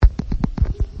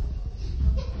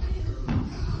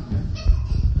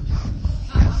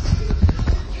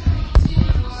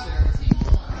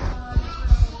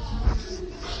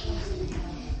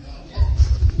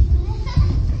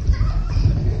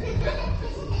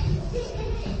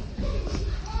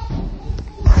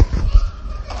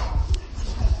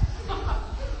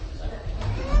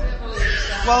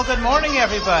Well, good morning,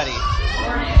 everybody.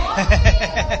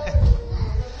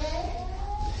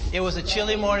 It was a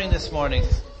chilly morning this morning.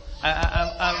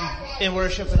 I'm in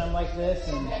worship and I'm like this,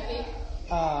 and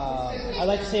I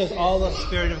like to say it was all the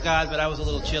Spirit of God, but I was a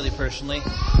little chilly personally.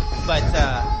 But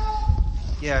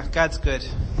yeah, God's good.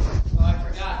 Oh, I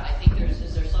forgot. I think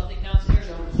is there something downstairs?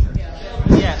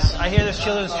 Yes, I hear there's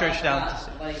children's church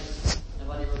downstairs.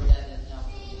 Nobody wrote that in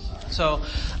now. So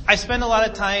I spend a lot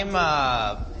of time.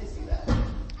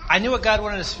 I knew what God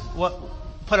wanted to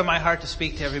put in my heart to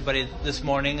speak to everybody this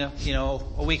morning,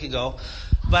 a week ago,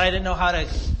 but I didn't know how to,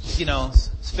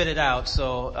 spit it out.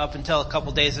 So up until a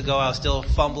couple days ago, I was still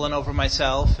fumbling over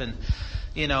myself, and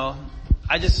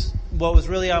what was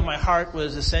really on my heart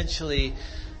was essentially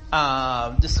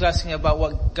discussing about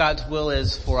what God's will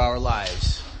is for our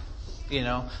lives.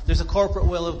 There's a corporate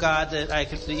will of God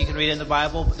that you can read in the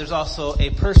Bible, but there's also a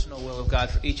personal will of God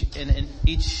for each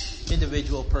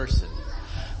individual person.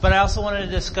 But I also wanted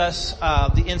to discuss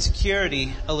the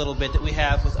insecurity a little bit that we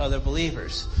have with other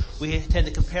believers. We tend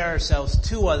to compare ourselves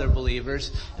to other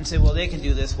believers and say, well, they can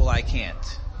do this, well, I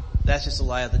can't. That's just a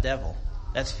lie of the devil.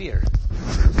 That's fear.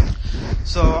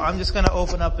 So I'm just going to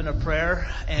open up in a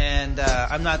prayer, and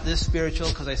I'm not this spiritual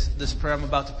because this prayer I'm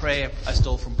about to pray I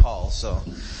stole from Paul. So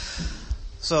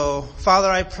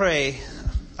Father, I pray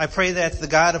that the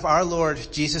God of our Lord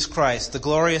Jesus Christ, the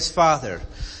glorious Father,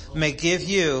 may give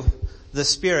you the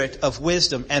spirit of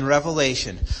wisdom and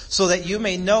revelation, so that you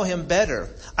may know him better.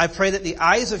 I pray that the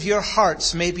eyes of your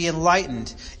hearts may be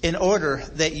enlightened, in order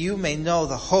that you may know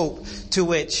the hope to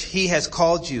which he has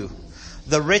called you,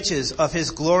 the riches of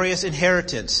his glorious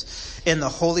inheritance in the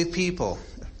holy people,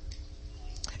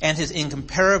 and his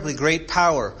incomparably great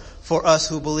power for us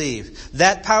who believe.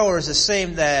 That power is the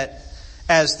same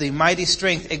as the mighty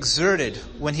strength exerted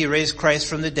when he raised Christ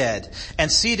from the dead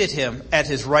and seated him at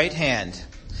his right hand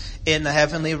in the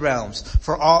heavenly realms,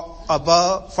 far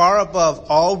above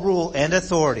all rule and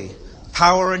authority,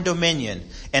 power and dominion,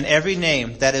 and every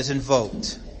name that is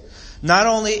invoked, not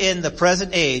only in the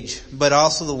present age, but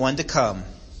also the one to come.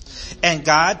 And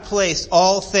God placed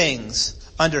all things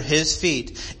under his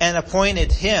feet and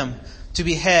appointed him to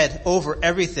be head over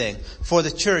everything for the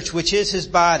church, which is his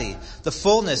body, the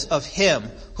fullness of him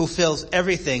who fills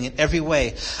everything in every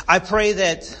way. I pray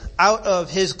that out of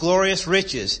his glorious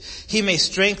riches he may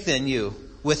strengthen you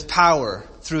with power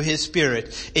through his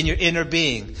Spirit in your inner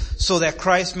being, so that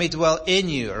Christ may dwell in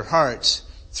your hearts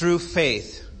through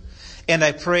faith. And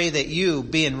I pray that you,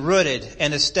 being rooted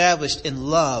and established in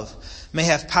love, may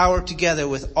have power together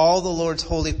with all the Lord's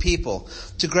holy people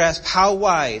to grasp how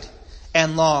wide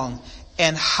and long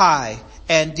and high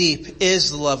and deep is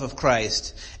the love of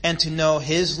Christ, and to know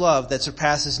his love that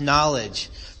surpasses knowledge,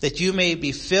 that you may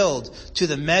be filled to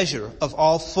the measure of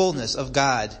all fullness of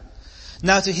God.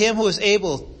 Now to him who is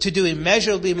able to do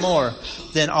immeasurably more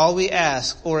than all we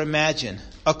ask or imagine,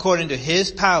 according to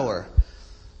his power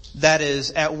that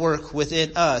is at work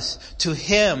within us, to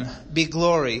him be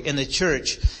glory in the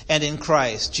church and in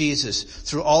Christ Jesus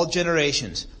through all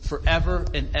generations, forever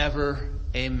and ever.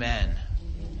 Amen.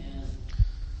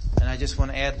 And I just want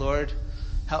to add, Lord,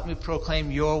 help me proclaim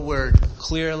your word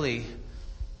clearly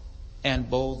and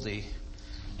boldly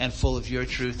and full of your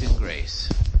truth and grace.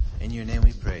 In your name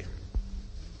we pray.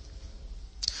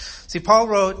 See, Paul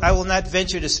wrote, I will not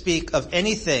venture to speak of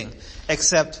anything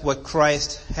except what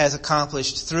Christ has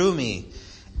accomplished through me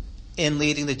in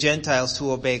leading the Gentiles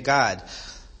to obey God,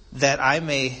 that I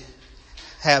may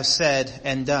have said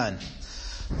and done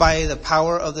by the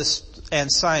power of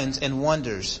and signs and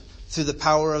wonders, through the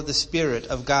power of the Spirit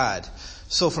of God.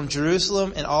 So from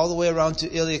Jerusalem and all the way around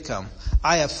to Illyricum,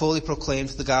 I have fully proclaimed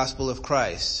the gospel of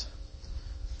Christ.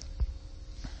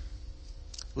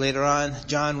 Later on,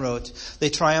 John wrote, they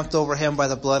triumphed over him by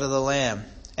the blood of the Lamb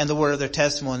and the word of their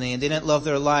testimony, and they didn't love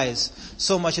their lives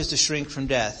so much as to shrink from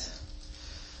death.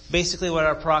 Basically what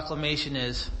our proclamation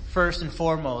is, first and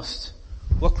foremost,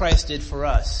 what Christ did for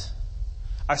us.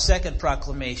 Our second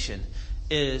proclamation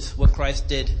is what Christ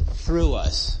did through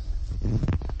us.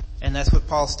 And that's what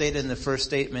Paul stated in the first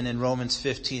statement in Romans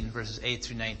 15 verses 8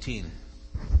 through 19.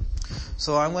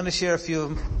 So I'm going to share a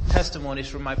few testimonies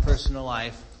from my personal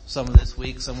life, some of this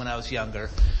week, some when I was younger,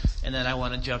 and then I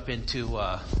want to jump into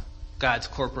God's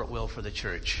corporate will for the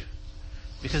church.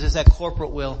 Because it's that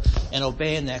corporate will and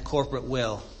obeying that corporate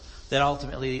will that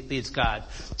ultimately leads God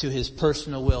to his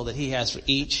personal will that he has for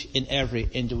each and every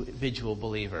individual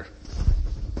believer.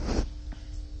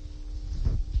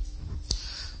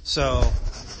 So,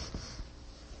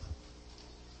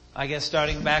 I guess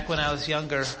starting back when I was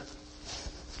younger,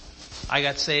 I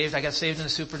got saved in a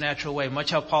supernatural way,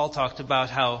 much how Paul talked about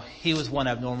how he was one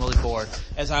abnormally born,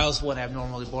 as I was one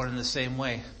abnormally born in the same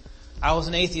way. I was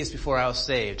an atheist before I was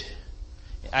saved.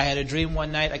 I had a dream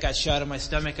one night, I got shot in my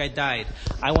stomach, I died.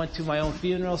 I went to my own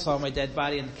funeral, saw my dead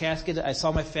body in the casket, I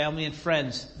saw my family and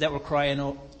friends that were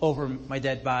crying over my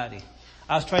dead body.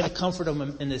 I was trying to comfort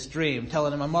them in this dream,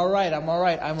 telling them, I'm alright, I'm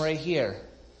right here.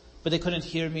 But they couldn't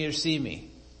hear me or see me.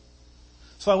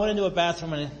 So I went into a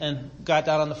bathroom and got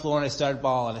down on the floor and I started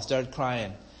bawling, I started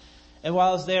crying. And while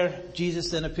I was there,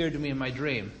 Jesus then appeared to me in my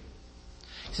dream.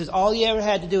 He says, all you ever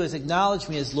had to do is acknowledge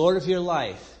me as Lord of your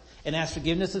life and ask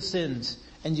forgiveness of sins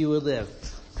and you will live.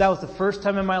 That was the first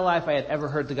time in my life I had ever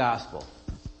heard the gospel.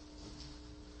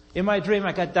 In my dream,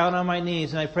 I got down on my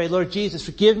knees and I prayed, Lord Jesus,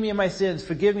 forgive me of my sins,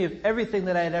 forgive me of everything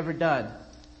that I had ever done.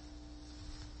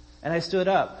 And I stood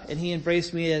up and he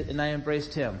embraced me and I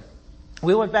embraced him.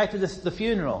 We went back to the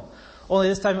funeral. Only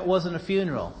this time it wasn't a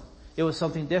funeral. It was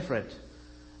something different.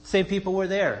 Same people were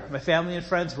there. My family and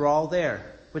friends were all there.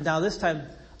 But now this time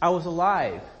I was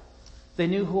alive. They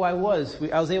knew who I was.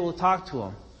 I was able to talk to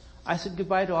them. I said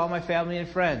goodbye to all my family and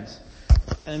friends.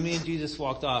 And me and Jesus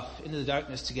walked off into the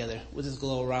darkness together with his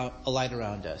a light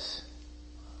around us.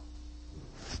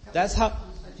 That's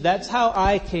how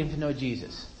I came to know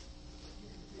Jesus.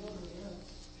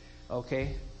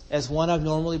 Okay? As one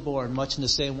abnormally born, much in the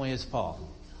same way as Paul.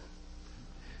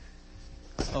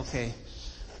 Okay.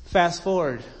 Fast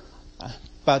forward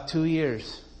about 2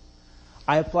 years.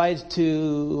 I applied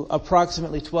to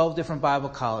approximately 12 different Bible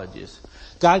colleges.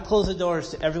 God closed the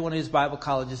doors to every one of these Bible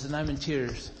colleges and I'm in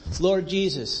tears. Lord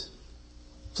Jesus,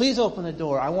 please open the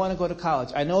door. I want to go to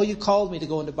college. I know you called me to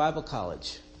go into Bible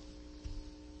college.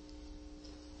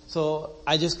 So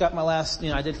I just got my last,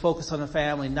 I did Focus on the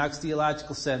Family, Knox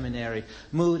Theological Seminary,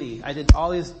 Moody. I did all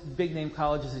these big name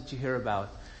colleges that you hear about.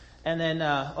 And then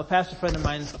a pastor friend of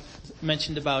mine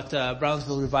mentioned about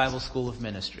Brownsville Revival School of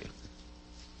Ministry.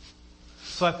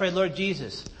 So I prayed, Lord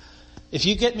Jesus, if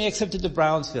you get me accepted to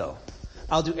Brownsville,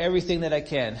 I'll do everything that I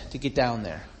can to get down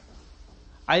there.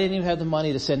 I didn't even have the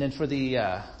money to send in for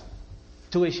the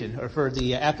tuition or for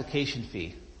the application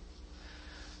fee.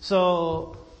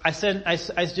 So I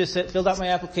just filled out my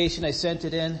application, I sent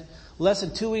it in. Less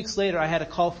than 2 weeks later, I had a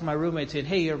call from my roommate saying,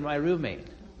 hey, you're my roommate.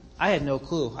 I had no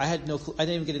clue. I didn't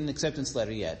even get an acceptance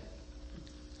letter yet.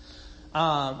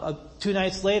 2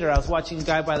 nights later, I was watching a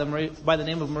guy by the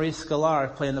name of Maurice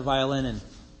Scalar playing the violin and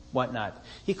whatnot.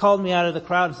 He called me out of the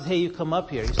crowd and said, hey, you come up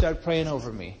here. He started praying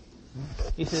over me.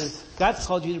 He says, God's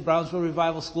called you to Brownsville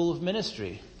Revival School of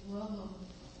Ministry. Whoa.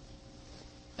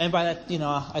 And by that,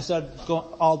 I started going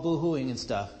all boo-hooing and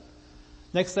stuff.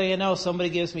 Next thing you know, somebody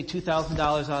gives me $2,000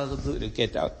 out of the blue to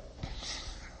get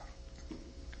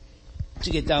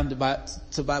down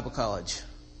to Bible college.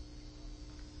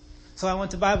 So I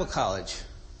went to Bible college.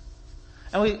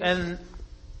 And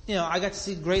I got to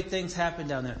see great things happen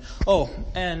down there. Oh,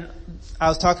 and I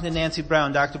was talking to Nancy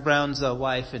Brown, Dr. Brown's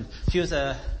wife, and she was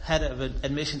a head of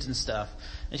admissions and stuff.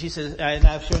 And she says, and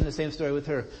I've shared the same story with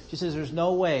her. She says, there's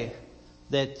no way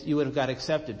that you would have got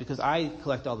accepted because I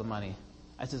collect all the money.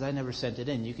 I says, I never sent it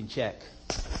in. You can check.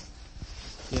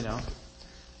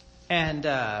 And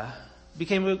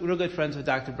became real good friends with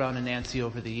Dr. Brown and Nancy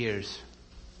over the years.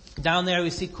 Down there we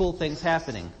see cool things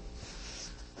happening.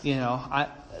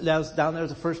 Down there was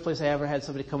the first place I ever had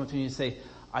somebody come up to me and say,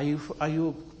 are you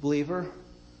a believer?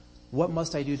 What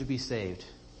must I do to be saved?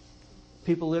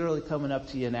 People literally coming up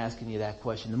to you and asking you that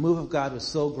question. The move of God was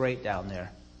so great down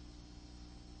there.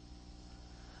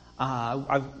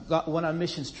 I've went on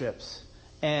missions trips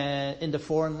and into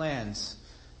foreign lands,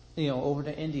 over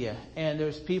to India. And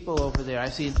there's people over there.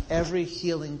 I've seen every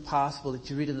healing possible that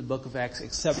you read in the book of Acts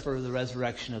except for the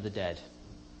resurrection of the dead.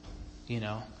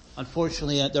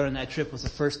 Unfortunately, during that trip was the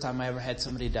first time I ever had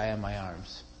somebody die in my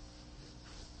arms.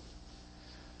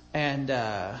 And,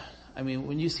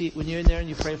 when you're in there and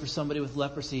you pray for somebody with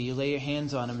leprosy, you lay your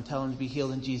hands on them and tell them to be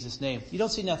healed in Jesus' name. You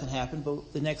don't see nothing happen,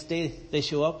 but the next day they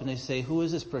show up and they say, who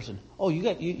is this person? Oh, you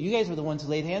guys were the ones who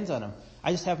laid hands on him.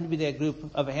 I just happened to be that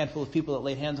group of a handful of people that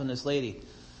laid hands on this lady.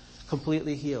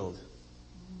 Completely healed.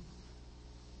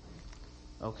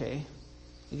 Okay?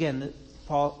 Again,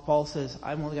 Paul says,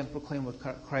 I'm only going to proclaim what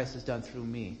Christ has done through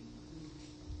me.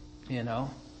 And,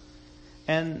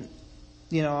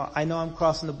 I know I'm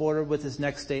crossing the border with this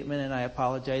next statement and I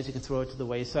apologize. You can throw it to the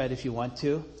wayside if you want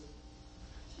to.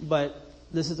 But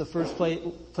this is the first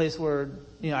place where,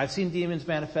 I've seen demons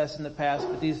manifest in the past,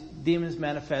 but these demons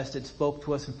manifested spoke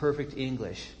to us in perfect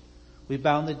English. We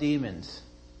bound the demons.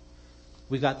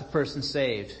 We got the person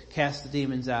saved, cast the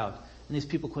demons out, and these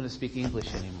people couldn't speak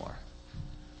English anymore.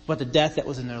 But the death that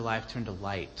was in their life turned to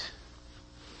light.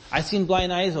 I've seen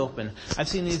blind eyes open. I've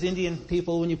seen these Indian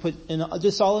people when you put,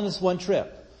 just all in this one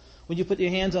trip, when you put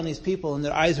your hands on these people and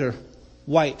their eyes are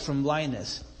white from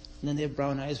blindness, and then they have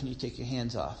brown eyes when you take your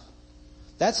hands off.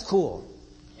 That's cool.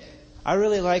 I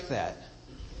really like that.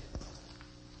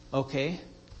 Okay.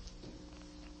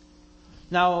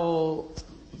 Now,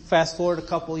 fast forward a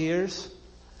couple years,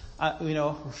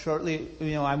 shortly,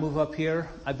 I move up here,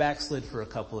 I backslid for a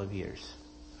couple of years.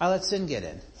 I let sin get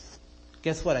in.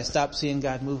 Guess what? I stopped seeing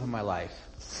God move in my life.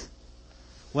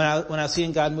 When I was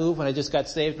seeing God move, when I just got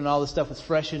saved and all this stuff was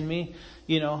fresh in me,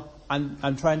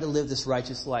 I'm trying to live this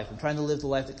righteous life. I'm trying to live the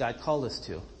life that God called us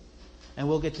to. And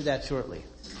we'll get to that shortly.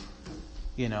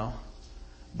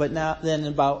 But now,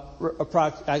 then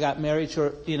I got married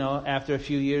after a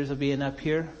few years of being up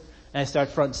here, and I start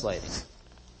front sliding.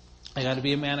 I gotta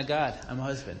be a man of God. I'm a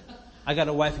husband. I got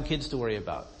a wife and kids to worry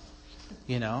about.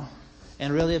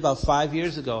 And really about 5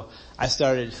 years ago, I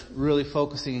started really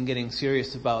focusing and getting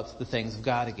serious about the things of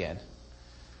God again.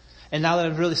 And now that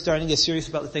I'm really starting to get serious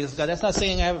about the things of God, that's not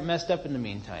saying I haven't messed up in the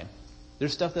meantime.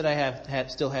 There's stuff that I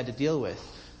still had to deal with.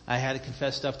 I had to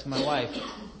confess stuff to my wife.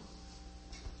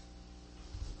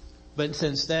 But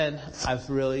since then, I've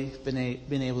really been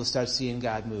able to start seeing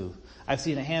God move. I've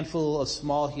seen a handful of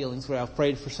small healings where I've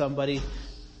prayed for somebody,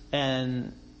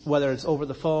 and whether it's over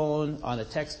the phone, on a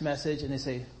text message, and they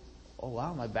say, "Oh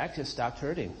wow, my back just stopped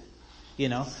hurting,"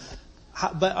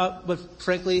 But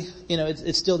frankly,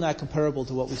 it's still not comparable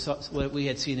to what we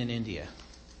had seen in India.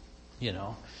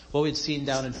 What we'd seen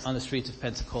down on the streets of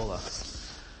Pensacola.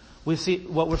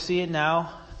 What we're seeing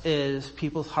now is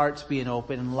people's hearts being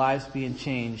open and lives being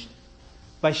changed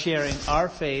by sharing our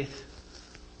faith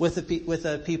with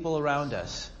the people around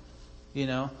us.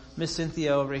 Miss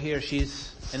Cynthia over here,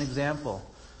 she's an example.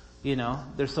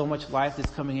 There's so much life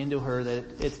that's coming into her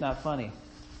that it's not funny.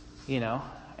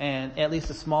 And at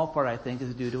least a small part, I think,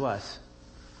 is due to us.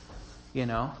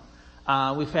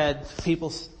 We've had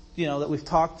people, that we've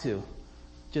talked to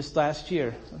just last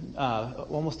year,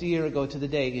 almost a year ago to the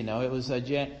date, it was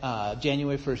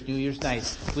January 1st, New Year's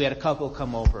night. We had a couple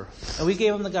come over, and we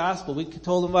gave them the gospel. We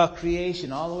told them about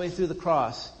creation all the way through the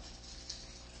cross.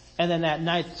 And then that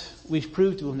night, we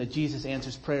proved to them that Jesus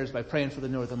answers prayers by praying for the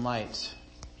Northern Lights.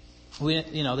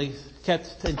 They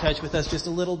kept in touch with us just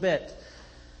a little bit.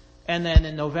 And then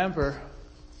in November,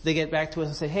 they get back to us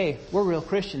and say, "Hey, we're real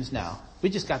Christians now. We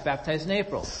just got baptized in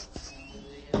April."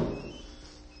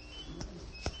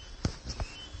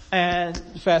 And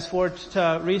fast forward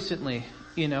to recently,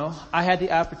 I had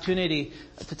the opportunity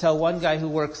to tell one guy who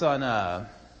works on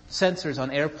sensors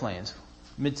on airplanes.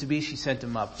 Mitsubishi sent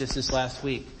him up just this last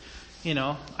week.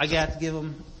 I got to give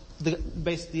him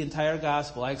basically the entire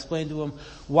gospel. I explained to him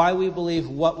why we believe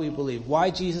what we believe, why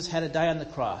Jesus had to die on the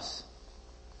cross,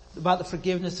 about the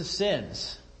forgiveness of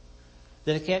sins,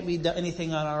 that it can't be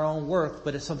anything on our own work,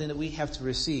 but it's something that we have to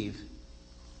receive.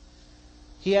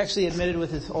 He actually admitted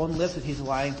with his own lips that he's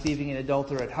lying, thieving, and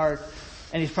adulterer at heart,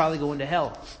 and he's probably going to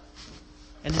hell.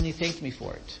 And then he thanked me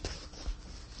for it.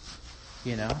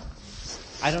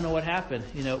 I don't know what happened,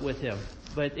 with him,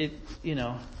 but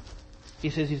he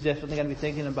says he's definitely going to be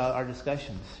thinking about our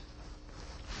discussions.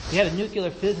 He had a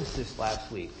nuclear physicist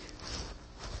last week.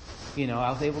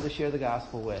 I was able to share the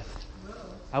gospel with.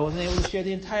 I wasn't able to share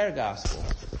the entire gospel,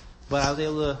 but I was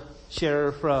able to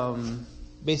share from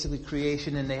basically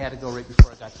creation, and they had to go right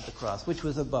before I got to the cross, which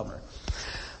was a bummer.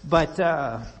 But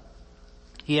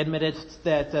he admitted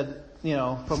that,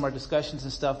 from our discussions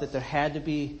and stuff, that there had to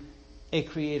be a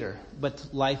creator,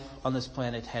 but life on this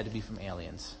planet had to be from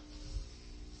aliens.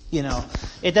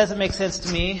 It doesn't make sense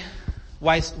to me.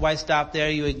 Why stop there?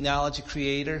 You acknowledge a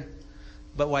creator,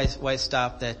 but why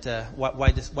stop that?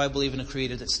 Why believe in a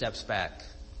creator that steps back?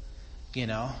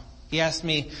 He asked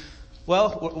me,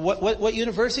 "Well, what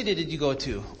university did you go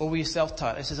to? Or were you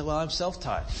self-taught?" I said, "Well, I'm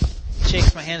self-taught." He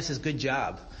shakes my hand and says, "Good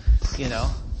job."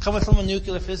 Coming from a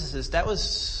nuclear physicist, that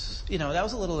was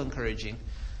a little encouraging.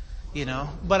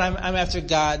 But I'm after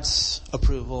God's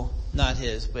approval, not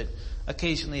his, but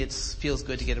occasionally it feels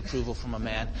good to get approval from a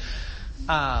man.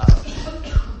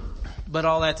 But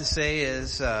all that to say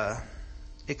is,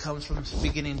 it comes from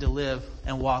beginning to live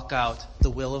and walk out the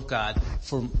will of God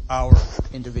for our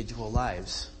individual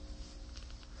lives.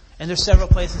 And there's several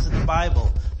places in the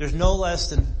Bible. There's no less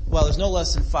than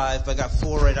 5, but I got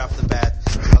 4 right off the bat.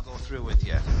 I'll go through with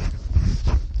you.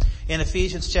 In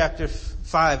Ephesians chapter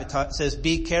 5, it says,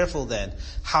 "Be careful then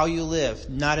how you live,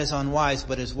 not as unwise,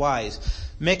 but as wise,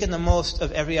 making the most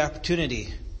of every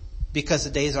opportunity, because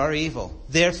the days are evil.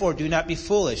 Therefore do not be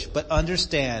foolish, but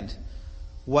understand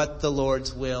what the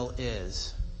Lord's will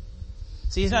is."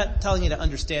 See, he's not telling you to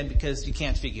understand because you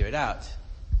can't figure it out.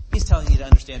 He's telling you to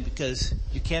understand because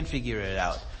you can figure it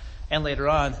out. And later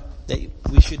on, that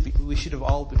we should have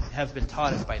all have been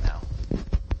taught it by now.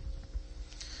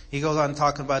 He goes on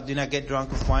talking about do not get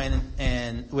drunk with wine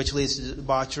and which leads to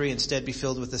debauchery. Instead, be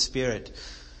filled with the Spirit.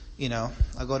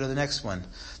 I'll go to the next one.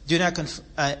 Do not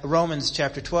Romans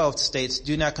chapter 12 states,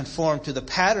 do not conform to the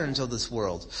patterns of this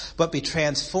world, but be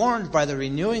transformed by the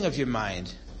renewing of your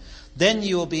mind. Then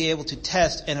you will be able to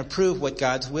test and approve what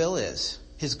God's will is,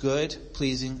 His good,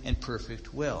 pleasing, and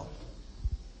perfect will.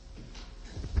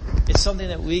 It's something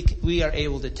that we are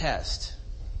able to test.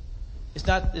 It's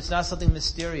not something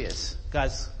mysterious.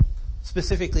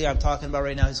 Specifically I'm talking about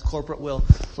right now His corporate will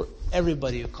for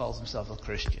everybody who calls himself a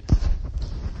Christian.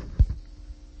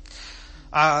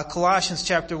 Colossians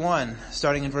chapter 1,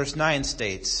 starting in verse 9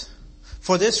 states,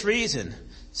 for this reason,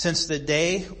 since the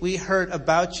day we heard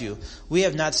about you, we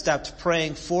have not stopped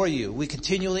praying for you. We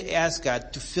continually ask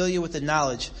God to fill you with the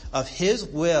knowledge of His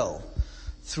will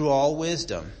through all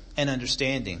wisdom and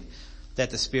understanding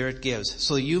that the Spirit gives,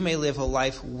 so you may live a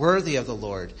life worthy of the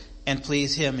Lord and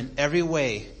please Him in every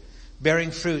way,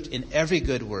 bearing fruit in every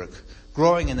good work,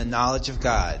 growing in the knowledge of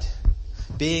God,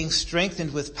 being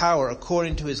strengthened with power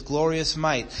according to His glorious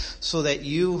might, so that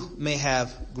you may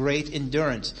have great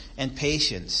endurance and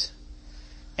patience,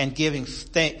 and giving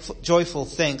joyful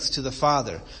thanks to the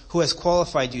Father, who has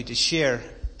qualified you to share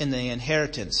in the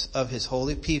inheritance of His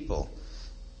holy people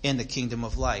in the kingdom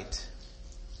of light.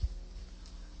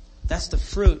 That's the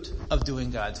fruit of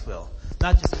doing God's will.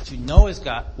 Not just that you know His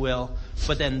God's will,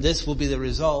 but then this will be the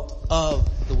result of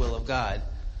the will of God.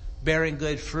 Bearing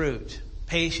good fruit,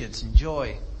 patience, and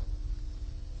joy.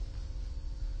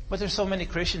 But there's so many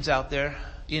Christians out there,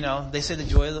 they say the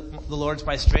joy of the Lord's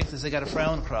my strength is they got a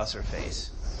frown across their face.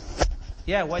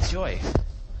 Yeah, what joy?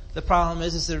 The problem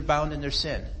is they're bound in their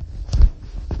sin.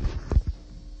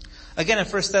 Again, in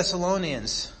 1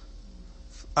 Thessalonians,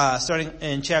 starting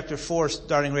in chapter 4,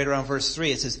 starting right around verse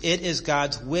 3, it says, it is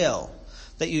God's will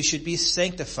that you should be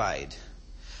sanctified,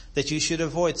 that you should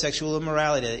avoid sexual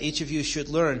immorality, that each of you should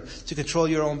learn to control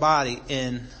your own body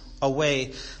in a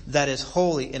way that is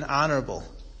holy and honorable,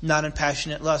 not in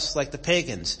passionate lust like the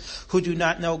pagans who do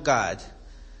not know God.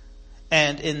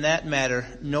 And in that matter,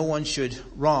 no one should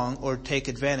wrong or take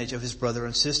advantage of his brother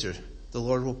and sister. The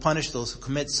Lord will punish those who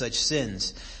commit such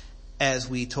sins, as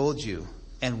we told you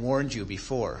and warned you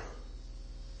before.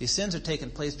 These sins are taking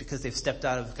place because they've stepped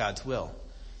out of God's will.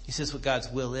 He says what God's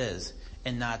will is,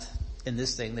 and not in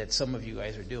this thing that some of you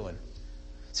guys are doing.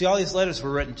 See, all these letters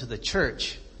were written to the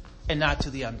church and not to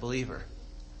the unbeliever.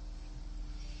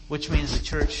 Which means the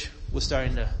church was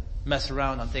starting to mess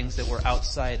around on things that were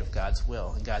outside of God's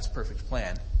will and God's perfect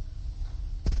plan.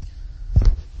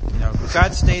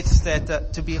 God states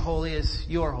that to be holy is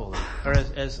you're holy, or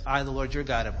as I, the Lord your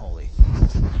God, am holy.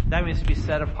 That means to be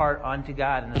set apart unto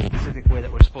God in a specific way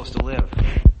that we're supposed to live.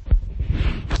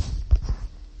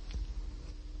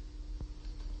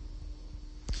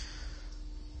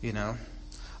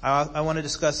 I want to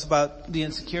discuss about the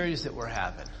insecurities that we're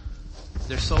having.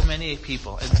 There's so many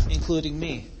people, including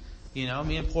me. Me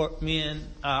and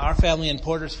our family and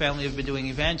Porter's family have been doing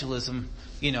evangelism,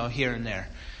 here and there.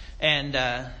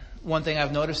 And one thing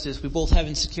I've noticed is we both have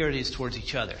insecurities towards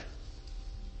each other.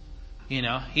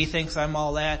 He thinks I'm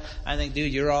all that. I think,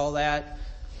 dude, you're all that.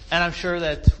 And I'm sure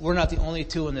that we're not the only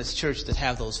two in this church that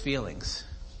have those feelings.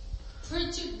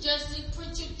 Preach it, Jesse.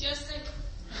 Preach it, Jesse.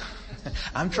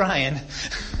 I'm trying.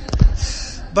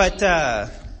 But,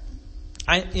 I'm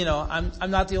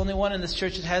not the only one in this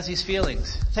church that has these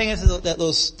feelings. The thing is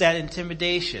that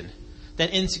intimidation,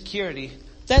 that insecurity,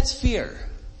 that's fear.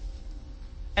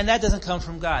 And that doesn't come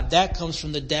from God. That comes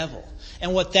from the devil.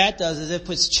 And what that does is it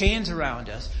puts chains around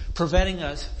us, preventing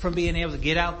us from being able to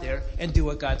get out there and do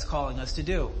what God's calling us to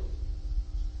do.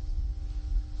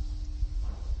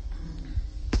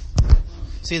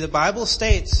 See, the Bible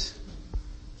states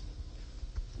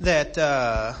that,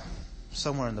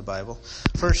 somewhere in the Bible,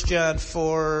 1 John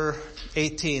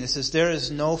 4:18, it says, there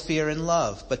is no fear in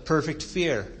love, but perfect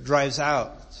love drives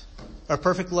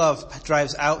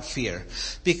out fear,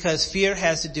 because fear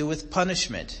has to do with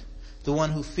punishment. The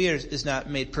one who fears is not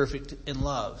made perfect in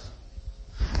love.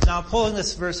 Now I'm pulling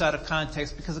this verse out of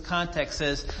context because the context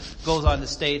goes on to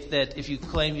state that if you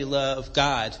claim you love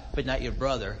God, but not your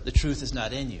brother, the truth is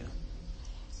not in you.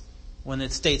 When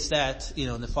it states that,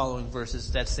 in the following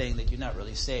verses, that's saying that you're not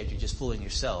really saved, you're just fooling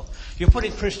yourself. You're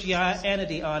putting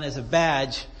Christianity on as a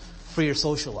badge for your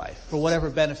social life, for whatever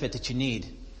benefit that you need.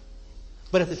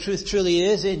 But if the truth truly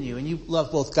is in you and you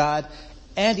love both God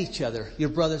and each other, your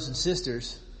brothers and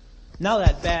sisters, now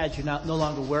that badge you're no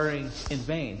longer wearing in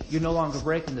vain. You're no longer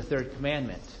breaking the third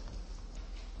commandment.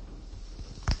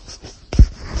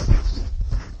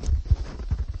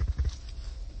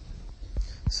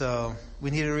 So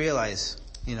we need to realize,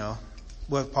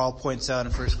 what Paul points out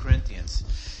in 1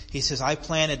 Corinthians. He says, I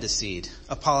planted the seed,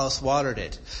 Apollos watered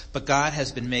it, but God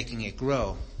has been making it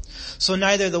grow. So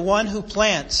neither the one who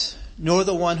plants nor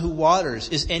the one who waters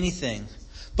is anything,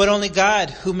 but only God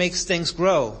who makes things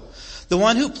grow. The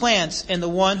one who plants and the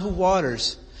one who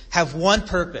waters have one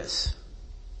purpose.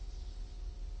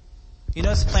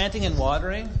 Planting and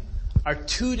watering are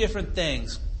two different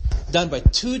things done by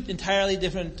two entirely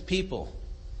different people.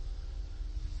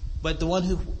 But the one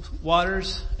who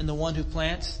waters and the one who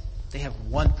plants, they have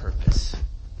one purpose.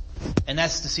 And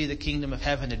that's to see the kingdom of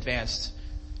heaven advanced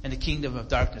and the kingdom of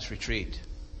darkness retreat.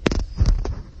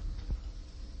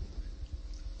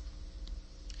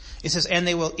 It says, and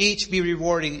they will each be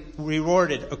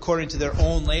rewarded according to their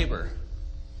own labor.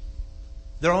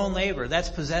 Their own labor, that's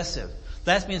possessive.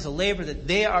 That means a labor that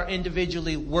they are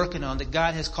individually working on, that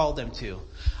God has called them to.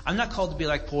 I'm not called to be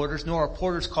like porters, nor are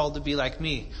porters called to be like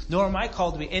me. Nor am I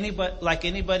called to be like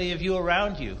anybody of you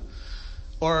around you.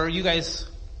 Or you guys,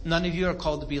 none of you are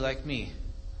called to be like me.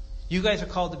 You guys are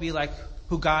called to be like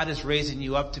who God is raising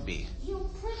you up to be.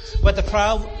 But the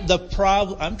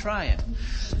problem, I'm trying.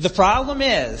 The problem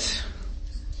is,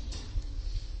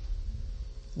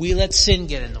 we let sin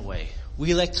get in the way.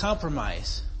 We let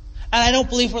compromise. And I don't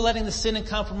believe we're letting the sin and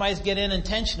compromise get in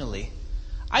intentionally.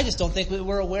 I just don't think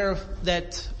we're aware of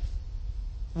that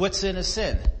what sin is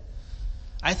sin.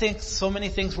 I think so many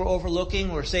things we're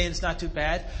overlooking, we're saying it's not too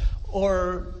bad,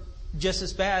 or just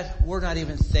as bad, we're not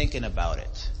even thinking about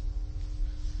it.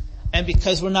 And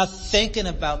because we're not thinking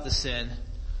about the sin,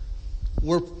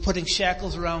 we're putting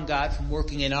shackles around God from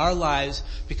working in our lives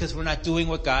because we're not doing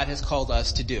what God has called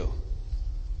us to do.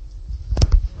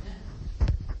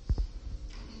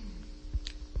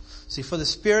 See, for the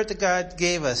Spirit that God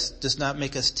gave us does not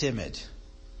make us timid,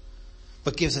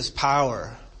 but gives us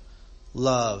power,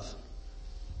 love,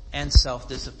 and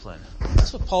self-discipline.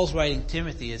 That's what Paul's writing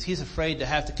Timothy is. He's afraid to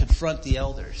have to confront the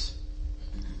elders.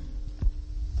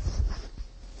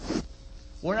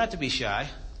 We're not to be shy.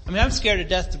 I'm scared to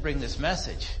death to bring this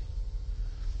message.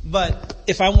 But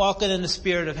if I'm walking in the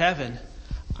Spirit of heaven,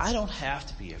 I don't have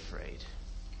to be afraid.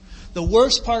 The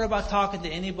worst part about talking to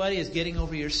anybody is getting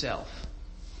over yourself.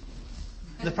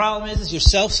 The problem is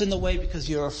yourself's in the way because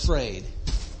you're afraid.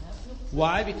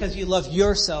 Why? Because you love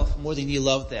yourself more than you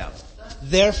love them.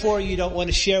 Therefore, you don't want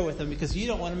to share with them because you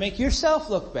don't want to make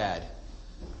yourself look bad.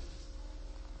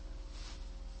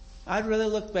 I'd rather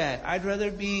look bad. I'd rather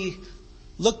be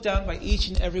looked down by each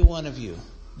and every one of you,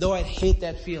 though I'd hate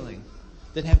that feeling,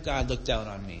 than have God look down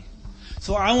on me.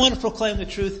 So I want to proclaim the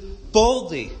truth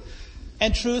boldly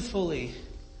and truthfully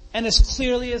and as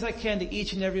clearly as I can to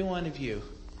each and every one of you.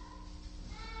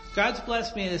 God's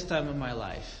blessed me at this time of my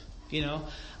life.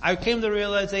 I came to the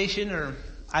realization, or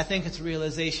I think it's a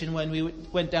realization, when we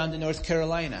went down to North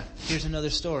Carolina. Here's another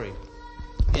story.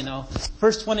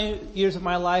 First 20 years of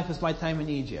my life was my time in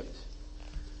Egypt.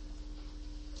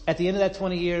 At the end of that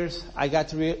 20 years, I got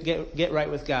to get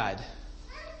right with God.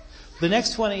 The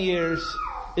next 20 years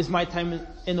is my time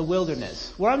in the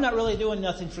wilderness, where I'm not really doing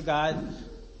nothing for God,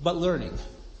 but learning.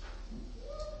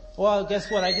 Well,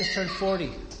 guess what? I just turned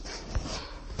 40.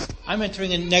 I'm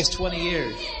entering in the next 20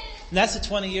 years. And that's the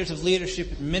 20 years of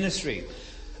leadership and ministry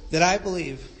that I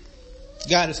believe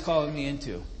God is calling me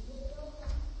into.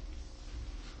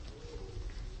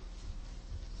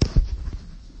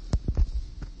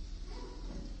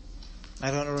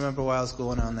 I don't remember why I was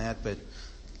going on that, but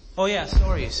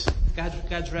stories.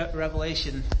 God's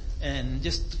revelation and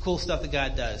just the cool stuff that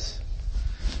God does.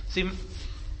 See,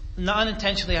 not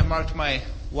unintentionally I marked my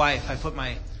wife. I put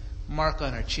my mark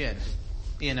on her chin,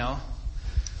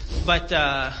 But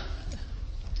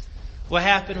what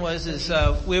happened was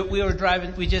we were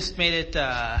driving. We just made it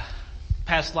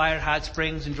past Liard Hot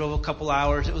Springs and drove a couple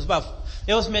hours. It was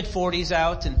mid-40s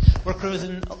out, and we're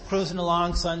cruising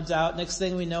along. Sun's out. Next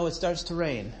thing we know, it starts to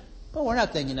rain. Well, we're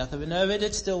not thinking nothing of it.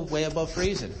 It's still way above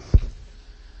freezing.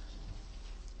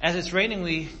 As it's raining,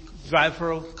 we drive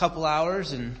for a couple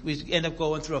hours, and we end up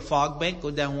going through a fog bank,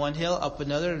 go down one hill, up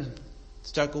another, and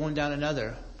start going down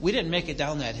another. We didn't make it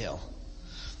down that hill.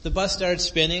 The bus started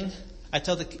spinning. I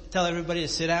tell everybody to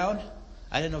sit down.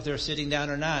 I didn't know if they were sitting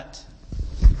down or not.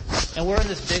 And we're in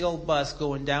this big old bus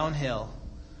going downhill.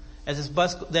 As this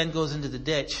bus then goes into the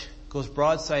ditch, goes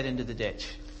broadside into the ditch.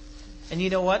 And you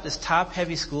know what? This top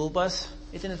heavy school bus,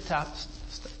 it didn't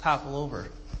topple over.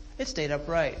 It stayed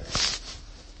upright.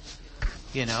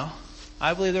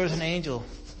 I believe there was an angel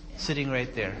sitting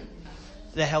right there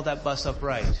that held that bus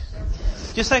upright.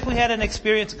 Just like we had an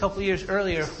experience a couple of years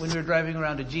earlier when we were driving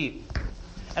around a Jeep.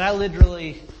 And I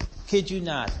literally, kid you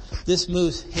not, this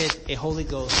moose hit a Holy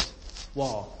Ghost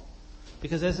wall.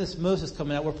 Because as this moose is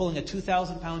coming out, we're pulling a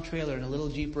 2,000-pound trailer in a little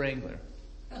Jeep Wrangler.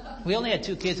 We only had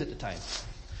 2 kids at the time.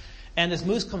 And this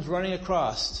moose comes running right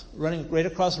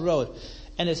across the road,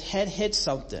 and his head hit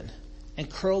something and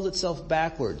curled itself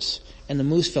backwards, and the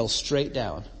moose fell straight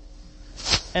down.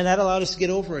 And that allowed us to get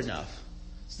over enough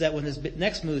so that when this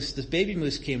next moose, this baby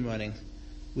moose came running,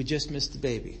 we just missed the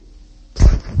baby.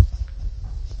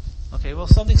 Okay, well,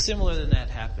 something similar than that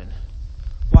happened.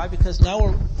 Why? Because now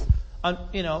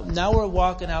we're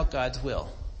walking out God's will.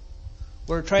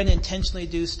 We're trying to intentionally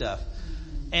do stuff.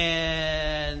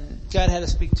 And God had to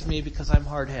speak to me because I'm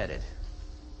hard-headed.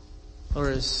 Or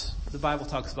as the Bible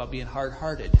talks about being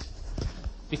hard-hearted.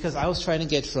 Because I was trying to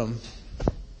get from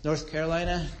North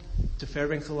Carolina to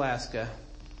Fairbanks, Alaska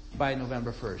by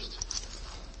November 1st.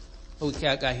 Well, we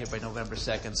got here by November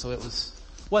 2nd, so it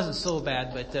wasn't so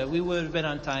bad, but we would have been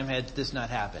on time had this not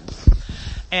happened.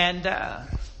 And at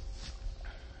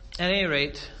any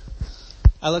rate,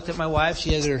 I looked at my wife.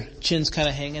 She has her chins kind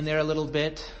of hanging there a little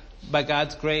bit. By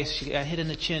God's grace, she got hit in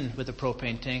the chin with the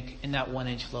propane tank and not 1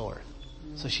 inch lower.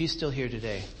 So she's still here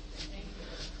today.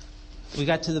 We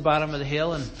got to the bottom of the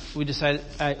hill and we decided,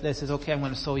 I said, okay, I'm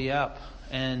going to sew you up.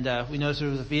 And we noticed there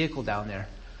was a vehicle down there.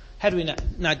 Had we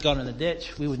not gone in the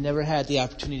ditch, we would never had the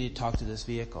opportunity to talk to this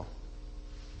vehicle.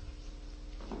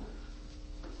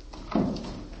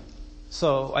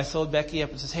 So I sewed Becky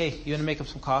up and says, hey, you want to make up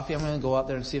some coffee? I'm going to go out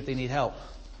there and see if they need help.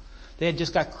 They had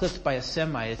just got clipped by a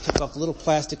semi. It took off a little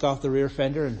plastic off the rear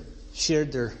fender and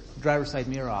sheared their driver's side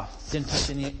mirror off. Didn't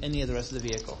touch any of the rest of the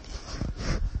vehicle.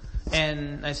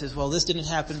 And I says, well, this didn't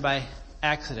happen by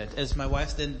accident. As my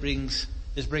wife then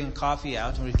is bringing coffee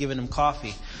out, and we're giving them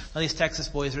coffee. Now these Texas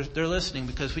boys, they're listening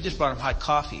because we just brought them hot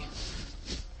coffee.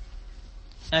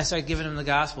 And I started giving them the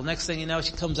gospel. Next thing you know,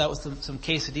 she comes out with some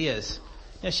quesadillas.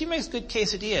 She makes good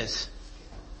quesadillas.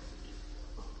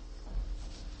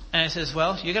 And I says,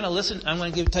 well, you're going to listen. I'm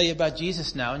going to tell you about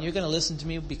Jesus now, and you're going to listen to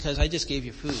me because I just gave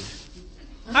you food.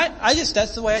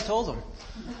 That's the way I told them.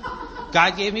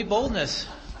 God gave me boldness.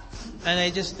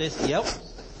 And they said, yep.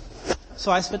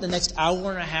 So I spent the next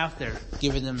hour and a half there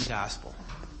giving them the gospel.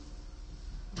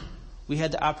 We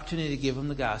had the opportunity to give them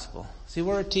the gospel. See,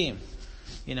 we're a team,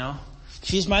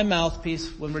 She's my mouthpiece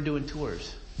when we're doing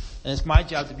tours. And it's my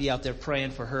job to be out there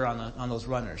praying for her on those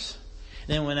runners. And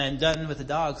then when I'm done with the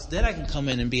dogs, then I can come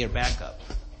in and be her backup.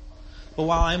 But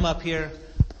while I'm up here,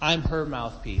 I'm her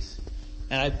mouthpiece.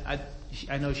 And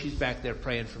I know she's back there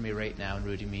praying for me right now and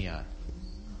rooting me on.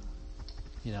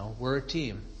 We're a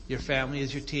team. Your family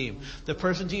is your team. The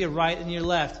person to your right and your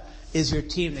left is your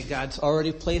team that God's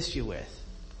already placed you with.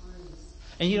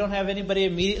 And you don't have anybody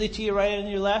immediately to your right and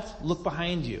your left, look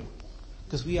behind you.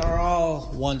 Because we are all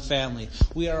one family.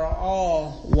 We are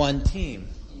all one team.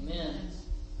 Amen.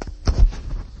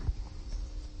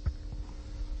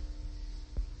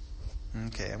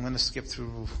 Okay, I'm going to skip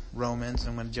through Romans.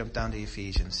 I'm going to jump down to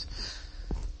Ephesians.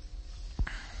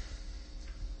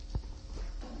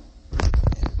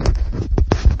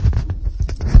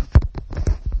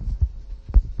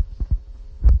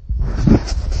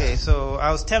 Okay, so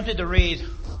I was tempted to read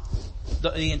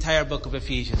the entire book of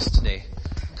Ephesians today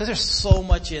because there's so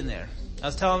much in there. I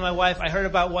was telling my wife, I heard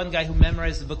about one guy who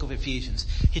memorized the book of Ephesians.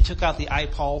 He took out the I,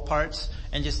 Paul parts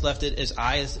and just left it as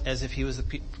I, as if he was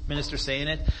the minister saying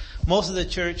it. Most of the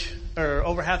church, or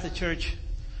over half the church,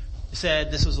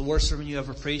 said this was the worst sermon you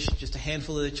ever preached. Just a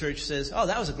handful of the church says, oh,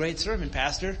 that was a great sermon,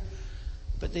 Pastor.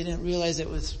 But they didn't realize it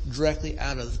was directly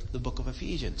out of the book of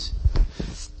Ephesians.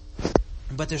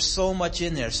 But there's so much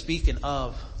in there speaking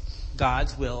of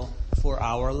God's will for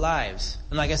our lives.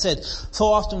 And like I said, so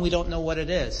often we don't know what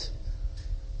it is.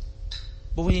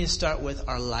 But we need to start with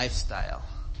our lifestyle.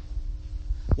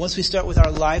 Once we start with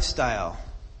our lifestyle,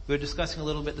 we were discussing a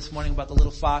little bit this morning about the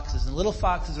little foxes. And little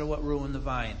foxes are what ruined the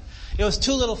vine. It was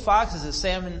 2 little foxes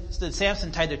that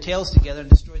Samson tied their tails together and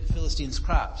destroyed the Philistines'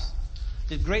 crops.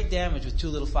 Did great damage with 2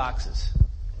 little foxes.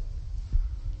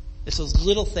 It's those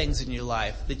little things in your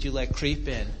life that you let creep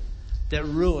in that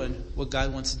ruin what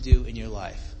God wants to do in your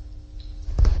life.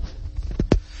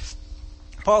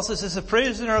 Paul says, as a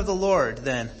prisoner of the Lord,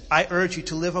 then, I urge you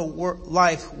to live a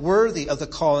life worthy of the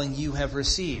calling you have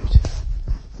received.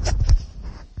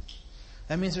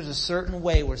 That means there's a certain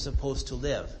way we're supposed to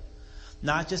live.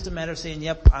 Not just a matter of saying,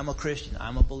 yep, I'm a Christian,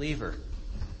 I'm a believer.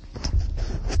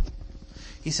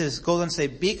 He says, goes on to say,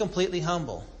 be completely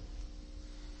humble.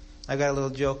 I got a little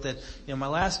joke that, my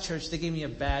last church, they gave me a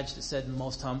badge that said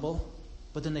most humble,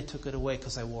 but then they took it away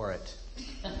because I wore it.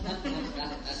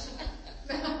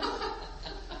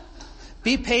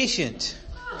 Be patient,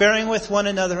 bearing with one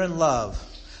another in love.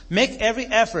 Make every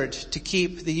effort to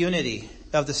keep the unity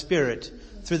of the Spirit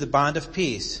through the bond of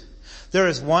peace. There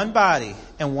is one body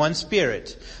and one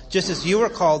Spirit, just as you were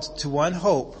called to one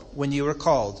hope when you were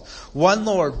called. One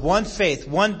Lord, one faith,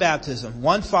 one baptism,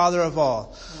 one Father of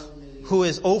all, who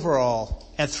is over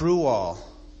all and through all.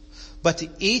 But to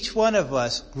each one of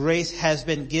us, grace has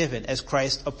been given as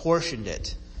Christ apportioned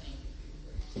it.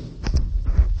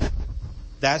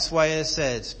 That's why it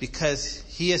says, because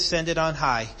he ascended on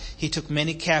high, he took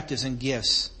many captives and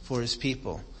gifts for his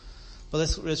people. But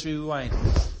let's rewind.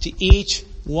 To each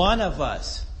one of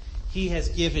us, he has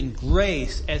given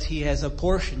grace as he has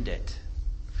apportioned it.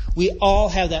 We all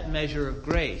have that measure of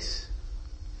grace.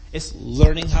 It's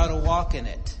learning how to walk in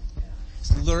it.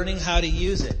 It's learning how to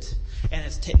use it. And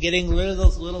it's getting rid of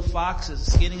those little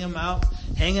foxes, skinning them out,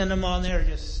 hanging them on there,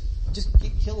 just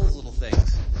kill those little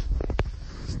things.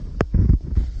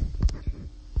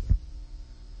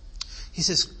 He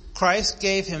says, so Christ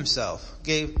gave himself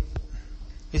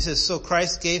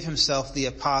the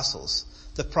apostles,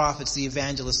 the prophets, the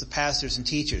evangelists, the pastors and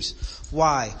teachers.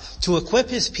 Why? To equip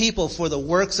his people for the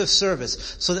works of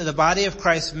service, so that the body of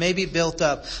Christ may be built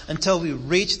up until we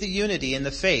reach the unity in the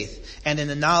faith and in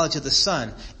the knowledge of the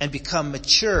Son and become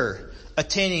mature,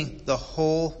 attaining the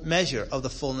whole measure of the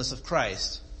fullness of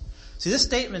Christ. See, this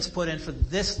statement's put in for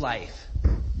this life,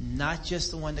 not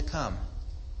just the one to come.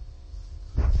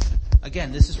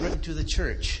 Again, this is written to the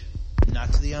church,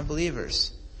 not to the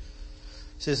unbelievers.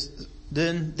 It says,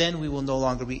 then we will no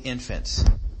longer be infants.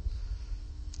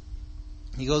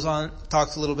 He goes on,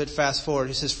 talks a little bit fast forward.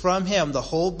 He says, from him the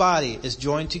whole body is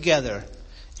joined together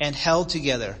and held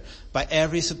together by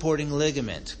every supporting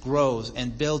ligament, grows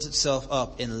and builds itself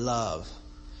up in love,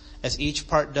 as each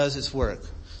part does its work.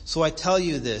 So I tell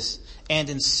you this,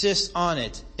 and insist on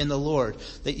it in the Lord,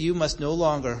 that you must no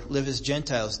longer live as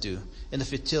Gentiles do, in the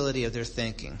futility of their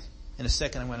thinking. In a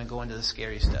second I'm going to go into the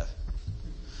scary stuff.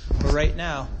 But right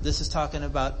now, this is talking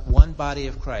about one body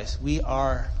of Christ. We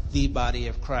are the body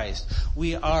of Christ.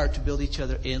 We are to build each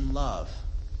other in love.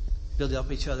 Build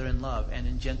up each other in love and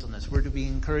in gentleness. We're to be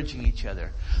encouraging each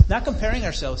other. Not comparing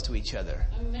ourselves to each other.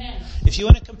 Amen. If you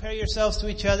want to compare yourselves to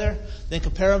each other, then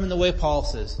compare them in the way Paul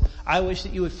says. I wish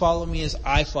that you would follow me as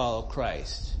I follow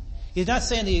Christ. He's not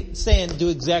saying do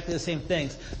exactly the same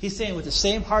things. He's saying with the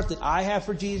same heart that I have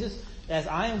for Jesus, as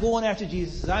I am going after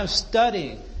Jesus, as I am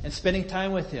studying and spending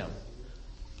time with him,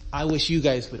 I wish you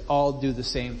guys would all do the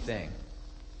same thing.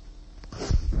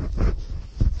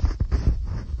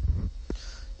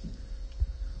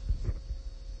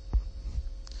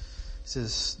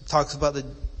 Talks about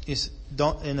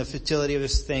in the futility of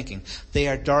his thinking. They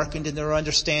are darkened in their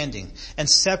understanding and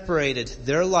separated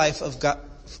their life of God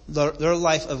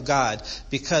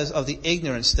because of the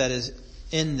ignorance that is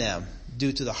in them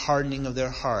due to the hardening of their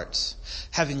hearts.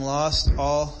 Having lost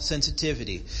all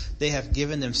sensitivity, they have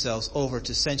given themselves over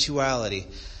to sensuality,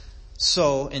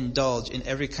 so indulge in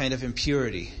every kind of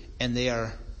impurity, and they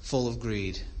are full of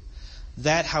greed.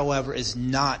 That, however, is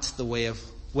not the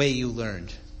way you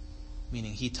learned.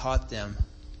 Meaning he taught them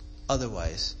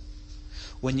otherwise.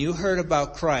 When you heard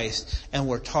about Christ and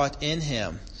were taught in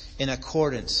him in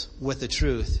accordance with the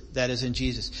truth that is in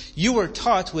Jesus, you were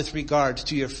taught with regard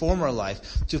to your former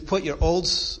life to put your old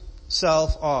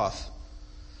self off,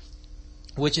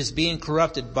 which is being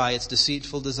corrupted by its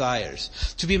deceitful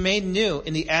desires, to be made new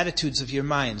in the attitudes of your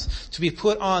minds, to be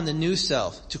put on the new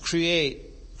self,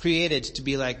 created to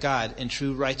be like God in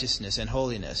true righteousness and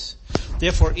holiness.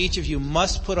 Therefore, each of you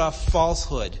must put off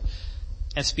falsehood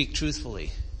and speak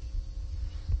truthfully.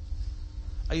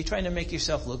 Are you trying to make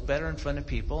yourself look better in front of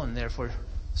people and therefore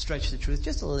stretch the truth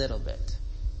just a little bit?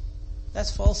 That's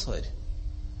falsehood.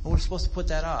 And we're supposed to put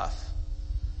that off.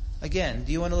 Again,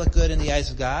 do you want to look good in the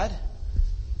eyes of God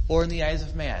or in the eyes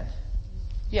of man?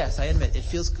 Yes, I admit it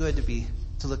feels good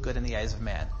to look good in the eyes of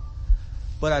man.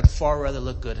 But I'd far rather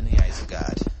look good in the eyes of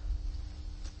God.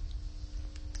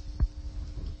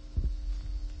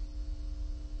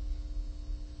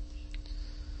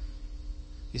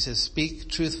 He says, speak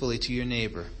truthfully to your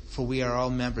neighbor, for we are all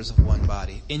members of one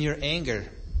body. In your anger,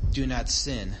 do not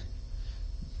sin.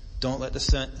 Don't let the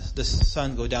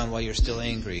sun go down while you're still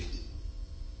angry.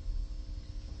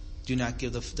 Do not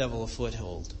give the devil a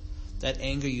foothold. That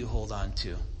anger you hold on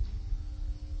to.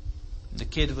 The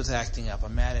kid was acting up.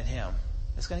 I'm mad at him.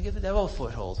 It's going to give the devil a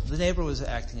foothold. The neighbor was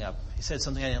acting up. He said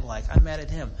something I didn't like. I'm mad at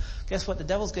him. Guess what? The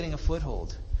devil's getting a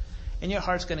foothold. And your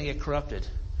heart's going to get corrupted.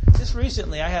 Just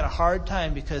recently, I had a hard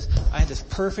time because I had this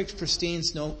perfect, pristine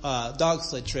dog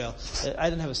sled trail that I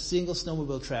didn't have a single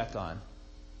snowmobile track on.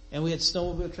 And we had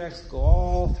snowmobile tracks go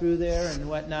all through there and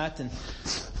whatnot. And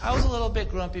I was a little bit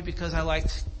grumpy because I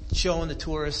liked showing the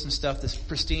tourists and stuff this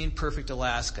pristine, perfect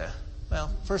Alaska. Well,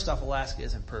 first off, Alaska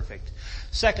isn't perfect.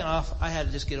 Second off, I had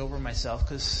to just get over myself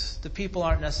because the people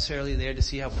aren't necessarily there to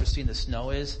see how pristine the snow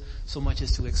is so much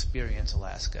as to experience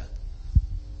Alaska.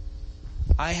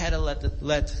 I had to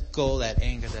let go of that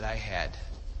anger that I had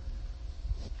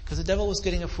because the devil was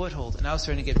getting a foothold and I was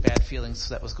starting to get bad feelings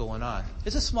that was going on.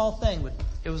 It's a small thing, but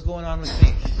it was going on with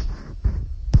me.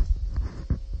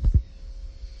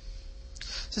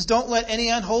 It says, don't let any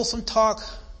unwholesome talk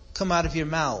come out of your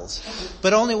mouths,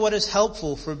 but only what is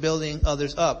helpful for building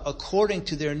others up according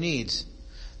to their needs,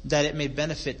 that it may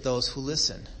benefit those who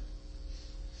listen.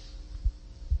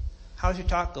 How's your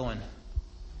talk going?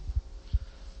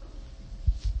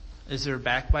 Is there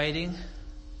backbiting?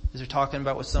 Is there talking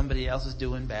about what somebody else is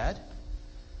doing bad?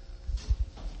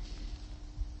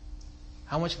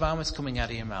 How much vomit's coming out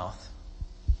of your mouth?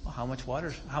 Well, how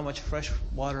much fresh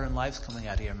water and life's coming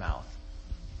out of your mouth?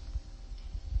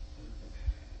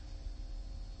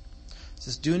 It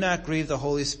says, do not grieve the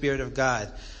Holy Spirit of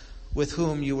God, with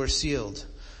whom you were sealed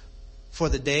for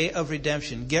the day of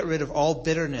redemption. Get rid of all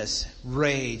bitterness,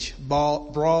 rage,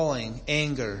 brawling,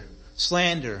 anger,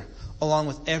 slander, along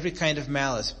with every kind of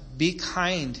malice. Be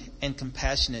kind and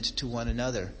compassionate to one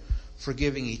another,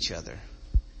 forgiving each other,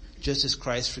 just as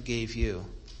Christ forgave you.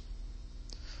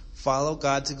 Follow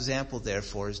God's example,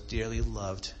 therefore, as dearly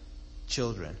loved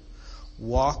children.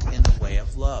 Walk in the way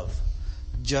of love,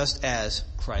 just as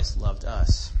Christ loved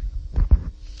us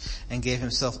and gave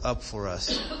himself up for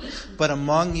us. But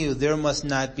among you there must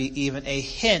not be even a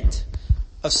hint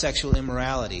of sexual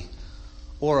immorality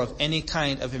or of any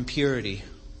kind of impurity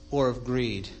or of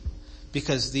greed,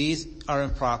 because these are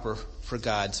improper for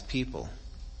God's people.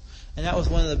 And that was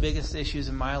one of the biggest issues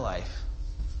in my life.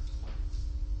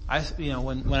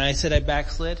 When I said I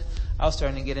backslid, I was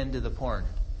starting to get into the porn.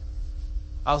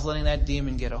 I was letting that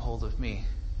demon get a hold of me.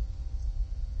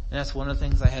 And that's one of the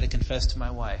things I had to confess to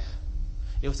my wife.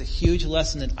 It was a huge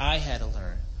lesson that I had to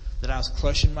learn, that I was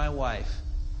crushing my wife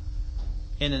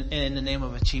in the name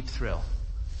of a cheap thrill.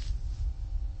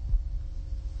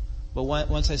 But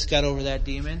once I got over that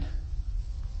demon,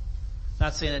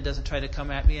 not saying it doesn't try to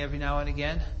come at me every now and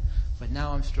again, but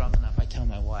now I'm strong enough, I tell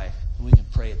my wife, and we can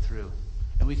pray it through,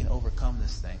 and we can overcome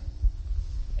this thing.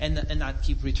 And not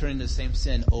keep returning to the same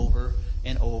sin over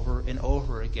and over and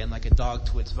over again like a dog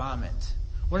to its vomit.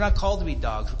 We're not called to be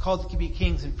dogs. We're called to be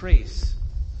kings and priests,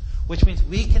 which means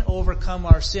we can overcome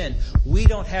our sin. We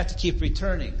don't have to keep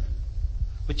returning.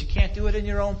 But you can't do it in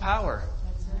your own power.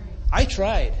 That's right. I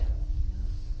tried.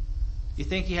 You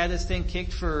think you had this thing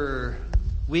kicked for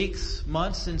weeks,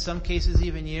 months, in some cases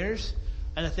even years,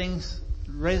 and the thing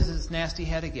raises its nasty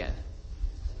head again.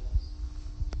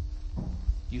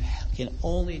 You can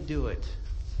only do it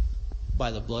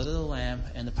by the blood of the Lamb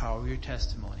and the power of your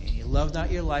testimony. And you love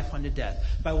not your life unto death.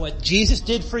 By what Jesus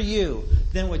did for you,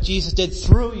 then what Jesus did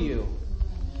through you,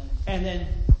 and then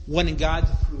wanting God's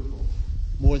approval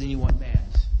more than you want man's.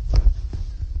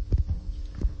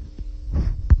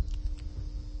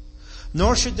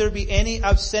 Nor should there be any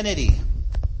obscenity,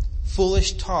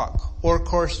 foolish talk, or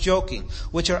coarse joking,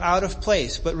 which are out of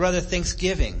place, but rather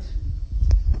thanksgiving.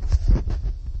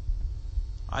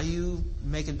 Are you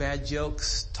making bad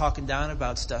jokes, talking down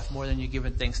about stuff more than you're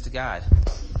giving thanks to God?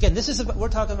 Again, we're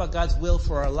talking about God's will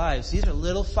for our lives. These are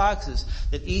little foxes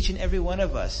that each and every one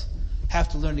of us have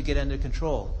to learn to get under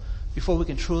control before we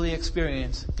can truly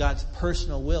experience God's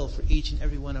personal will for each and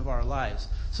every one of our lives,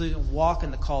 so we can walk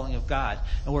in the calling of God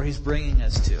and where He's bringing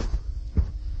us to. It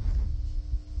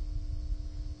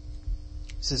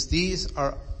says, these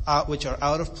are which are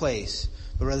out of place,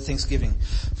 but rather thanksgiving.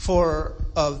 For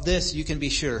of this you can be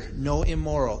sure, no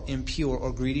immoral, impure,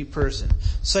 or greedy person.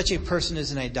 Such a person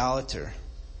is an idolater.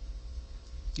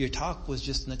 Your talk was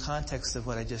just in the context of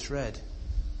what I just read.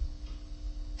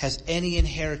 Has any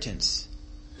inheritance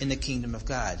in the kingdom of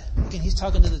God. Again, he's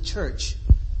talking to the church,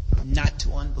 not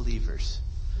to unbelievers.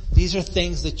 These are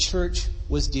things the church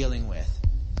was dealing with.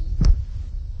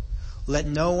 Let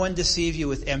no one deceive you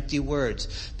with empty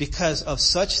words. Because of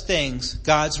such things,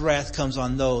 God's wrath comes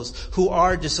on those who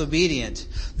are disobedient.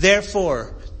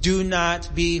 Therefore, do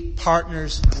not be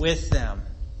partners with them.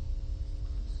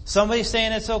 Somebody's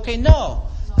saying it's okay. No,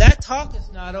 that talk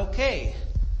is not okay.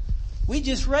 We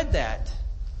just read that.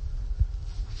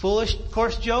 Foolish,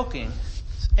 coarse joking,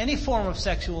 any form of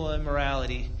sexual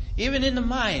immorality, even in the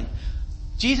mind.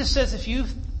 Jesus says if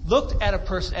you've looked at a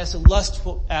person as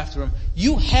lustful after him,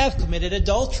 you have committed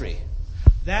adultery.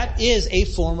 That is a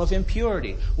form of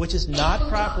impurity, which is not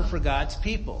proper for God's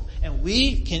people. And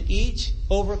we can each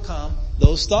overcome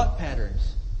those thought patterns.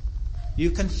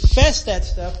 You confess that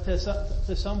stuff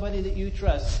to somebody that you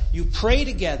trust. You pray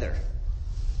together,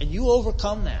 and you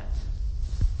overcome that.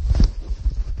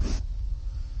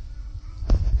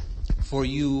 For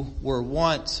you were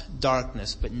once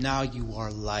darkness, but now you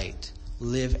are light.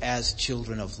 Live as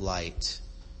children of light.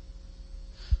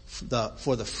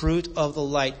 For the fruit of the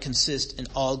light consists in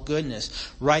all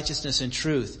goodness, righteousness, and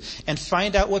truth. And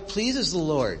find out what pleases the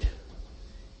Lord.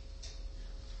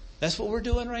 That's what we're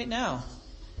doing right now.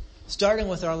 Starting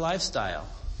with our lifestyle.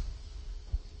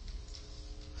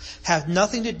 Have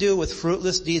nothing to do with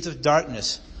fruitless deeds of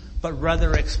darkness, but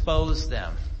rather expose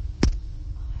them.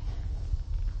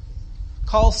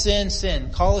 Call sin, sin.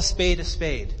 Call a spade a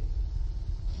spade.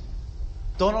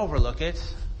 Don't overlook it.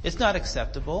 It's not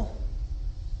acceptable.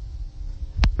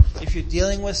 If you're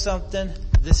dealing with something,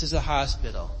 this is a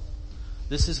hospital.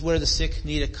 This is where the sick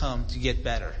need to come to get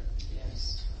better.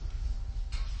 Yes.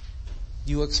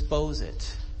 You expose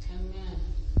it. Amen.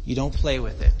 You don't play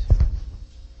with it.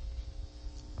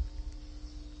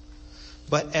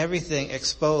 But everything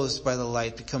exposed by the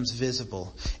light becomes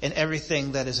visible, and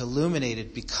everything that is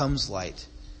illuminated becomes light.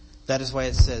 That is why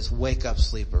it says, wake up,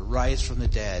 sleeper, rise from the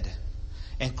dead,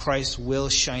 and Christ will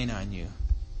shine on you.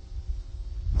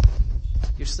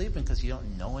 You're sleeping because you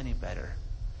don't know any better.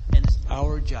 And it's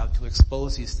our job to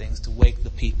expose these things, to wake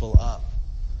the people up.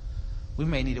 We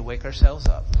may need to wake ourselves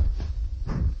up.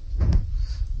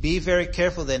 Be very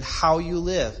careful then how you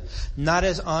live, not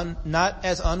as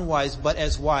unwise, but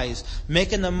as wise,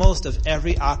 making the most of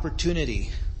every opportunity.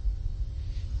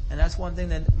 And that's one thing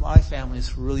that my family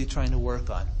is really trying to work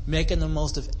on, making the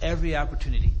most of every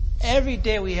opportunity. Every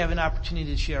day we have an opportunity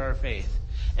to share our faith.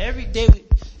 Every day,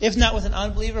 if not with an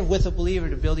unbeliever, with a believer,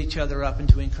 to build each other up and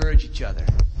to encourage each other.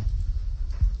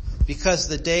 Because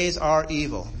the days are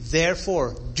evil.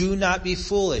 Therefore, do not be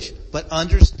foolish, but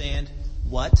understand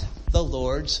what the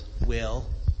Lord's will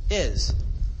is.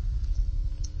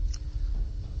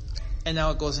 And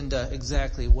now it goes into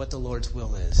exactly what the Lord's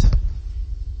will is.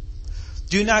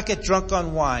 Do not get drunk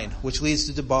on wine, which leads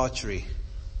to debauchery.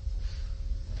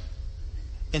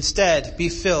 Instead, be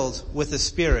filled with the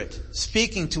Spirit,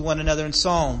 speaking to one another in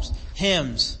psalms,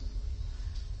 hymns,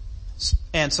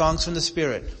 and songs from the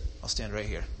Spirit. I'll stand right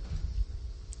here.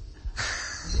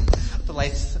 The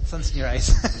light's, sun's in your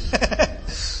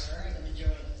eyes.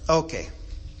 Okay.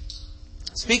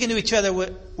 Speaking to each other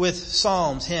with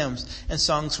psalms, hymns, and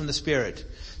songs from the Spirit.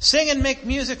 Sing and make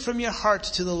music from your heart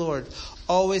to the Lord,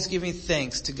 always giving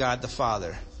thanks to God the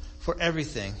Father for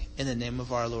everything in the name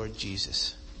of our Lord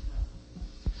Jesus.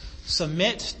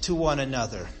 Submit to one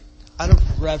another out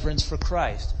of reverence for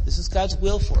Christ. This is God's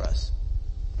will for us.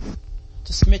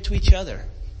 To submit to each other.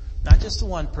 Not just to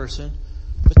one person,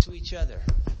 but to each other.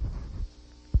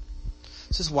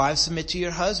 It says, wives, submit to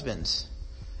your husbands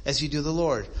as you do the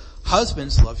Lord.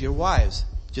 Husbands, love your wives,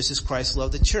 just as Christ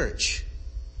loved the church.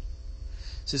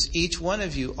 It says, each one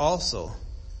of you also,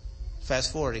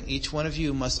 fast forwarding, each one of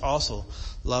you must also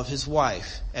love his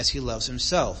wife as he loves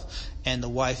himself. And the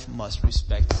wife must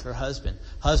respect her husband.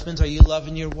 Husbands, are you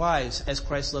loving your wives as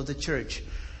Christ loved the church?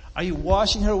 Are you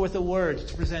washing her with the word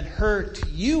to present her to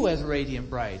you as a radiant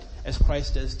bride, as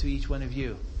Christ does to each one of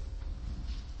you?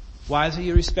 Wives, are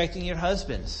you respecting your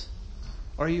husbands?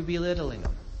 Or are you belittling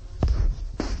them?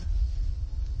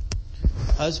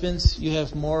 Husbands, you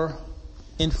have more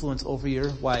influence over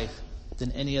your wife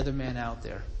than any other man out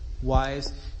there.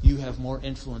 Wives, you have more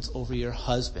influence over your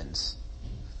husbands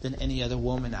than any other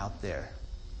woman out there.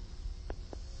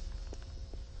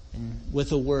 And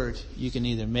with a word, you can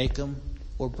either make them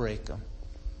or break them.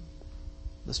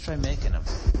 Let's try making them.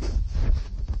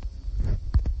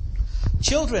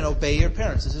 Children, obey your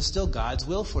parents. This is still God's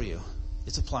will for you.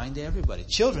 It's applying to everybody.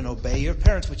 Children, obey your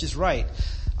parents, which is right.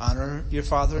 Honor your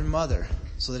father and mother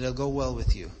so that it'll go well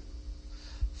with you.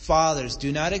 Fathers,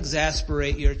 do not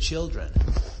exasperate your children.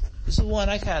 This is one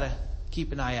I gotta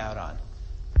keep an eye out on.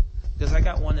 Because I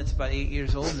got one that's about 8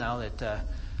 years old now that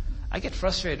I get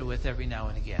frustrated with every now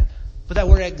and again. But that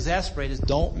word exasperate is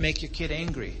don't make your kid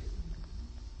angry.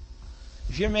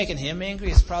 If you're making him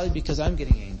angry, it's probably because I'm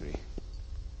getting angry.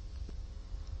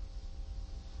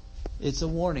 It's a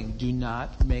warning. Do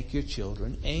not make your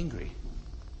children angry.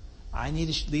 I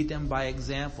need to lead them by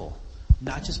example,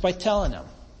 not just by telling them.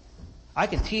 I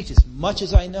can teach as much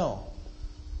as I know.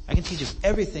 I can teach them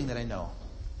everything that I know.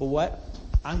 But what?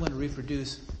 I'm going to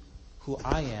reproduce who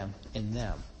I am in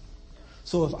them.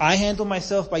 So if I handle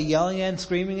myself by yelling and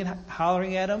screaming and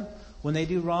hollering at them when they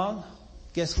do wrong,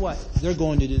 guess what? They're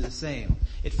going to do the same.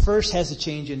 It first has to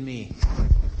change in me.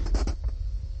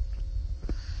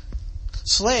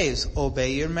 Slaves,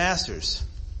 obey your masters.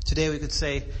 Today we could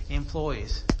say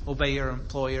employees, obey your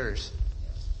employers.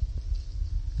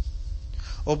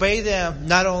 Obey them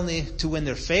not only to win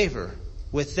their favor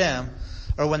with them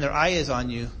or when their eye is on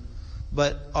you,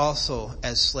 but also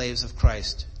as slaves of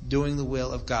Christ, doing the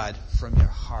will of God from your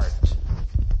heart.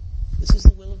 This is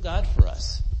the will of God for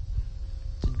us,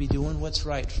 to be doing what's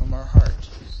right from our heart,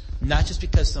 not just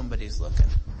because somebody's looking.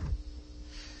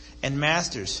 And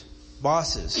masters,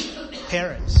 bosses,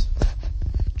 parents,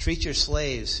 treat your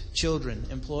slaves, children,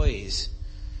 employees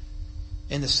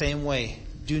in the same way.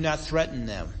 Do not threaten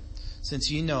them, since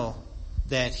you know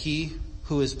that he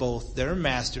who is both their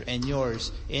master and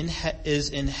yours is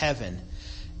in heaven,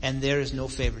 and there is no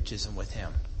favoritism with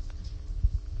him.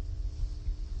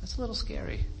 That's a little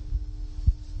scary.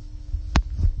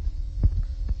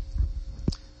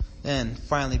 And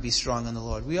finally, be strong in the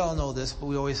Lord. We all know this, but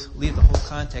we always leave the whole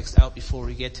context out before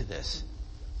we get to this.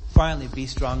 Finally, be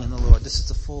strong in the Lord. This is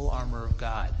the full armor of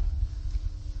God.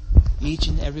 Each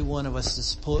and every one of us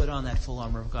is put on that full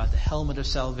armor of God, the helmet of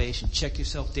salvation. Check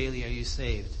yourself daily. Are you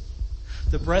saved?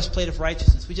 The breastplate of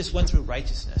righteousness. We just went through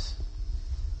righteousness.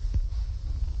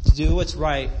 To do what's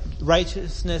right.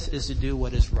 Righteousness is to do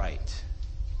what is right.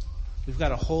 We've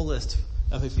got a whole list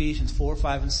of Ephesians 4,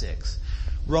 5, and 6.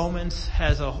 Romans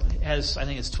has I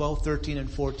think it's 12, 13, and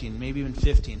 14, maybe even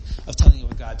 15, of telling you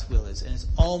what God's will is. And it's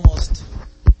almost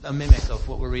a mimic of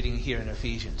what we're reading here in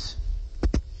Ephesians.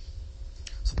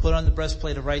 So put on the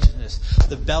breastplate of righteousness,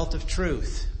 the belt of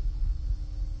truth.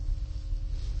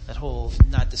 That whole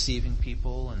not deceiving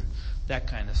people and that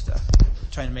kind of stuff.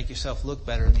 Trying to make yourself look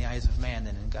better in the eyes of man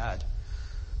than in God.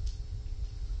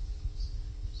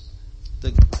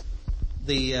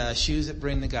 The shoes that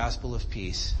bring the gospel of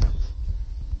peace.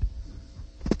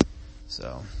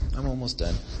 So, I'm almost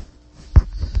done.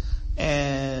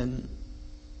 And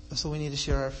so we need to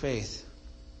share our faith.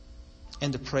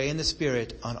 And to pray in the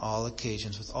Spirit on all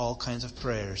occasions with all kinds of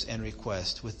prayers and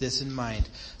requests. With this in mind,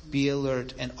 be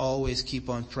alert and always keep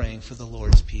on praying for the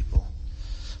Lord's people.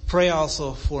 Pray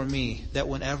also for me that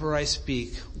whenever I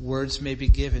speak, words may be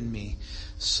given me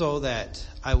so that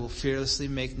I will fearlessly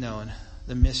make known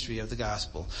the mystery of the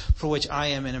gospel, for which I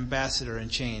am an ambassador in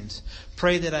chains.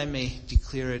 Pray that I may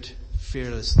declare it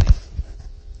fearlessly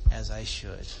as I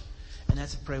should. And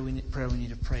that's a prayer we need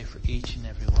to pray for each and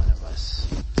every one of us.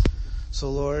 So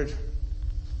Lord,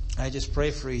 I just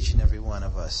pray for each and every one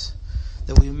of us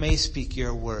that we may speak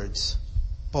your words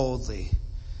boldly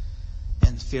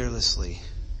and fearlessly,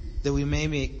 that we may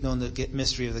make known the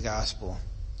mystery of the gospel,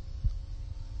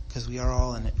 because we are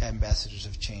all ambassadors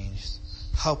of change.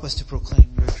 Help us to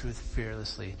proclaim your truth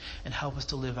fearlessly, and help us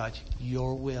to live out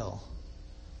your will,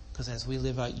 because as we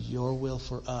live out your will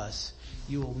for us,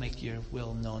 you will make your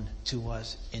will known to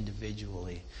us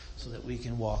individually, so that we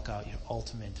can walk out your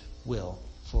ultimate will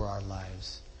for our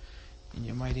lives. In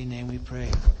your mighty name we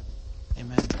pray.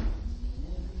 Amen.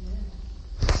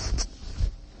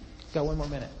 Got one more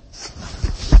minute.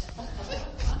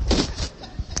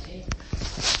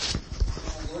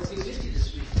 Lord be with you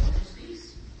this week.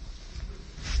 Peace.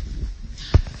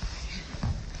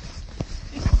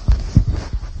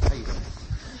 How you doing?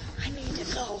 I need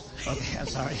to go. Okay, I'm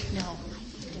sorry. No.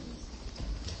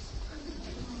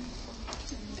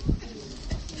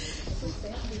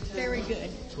 Very good.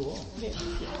 Cool. Yeah.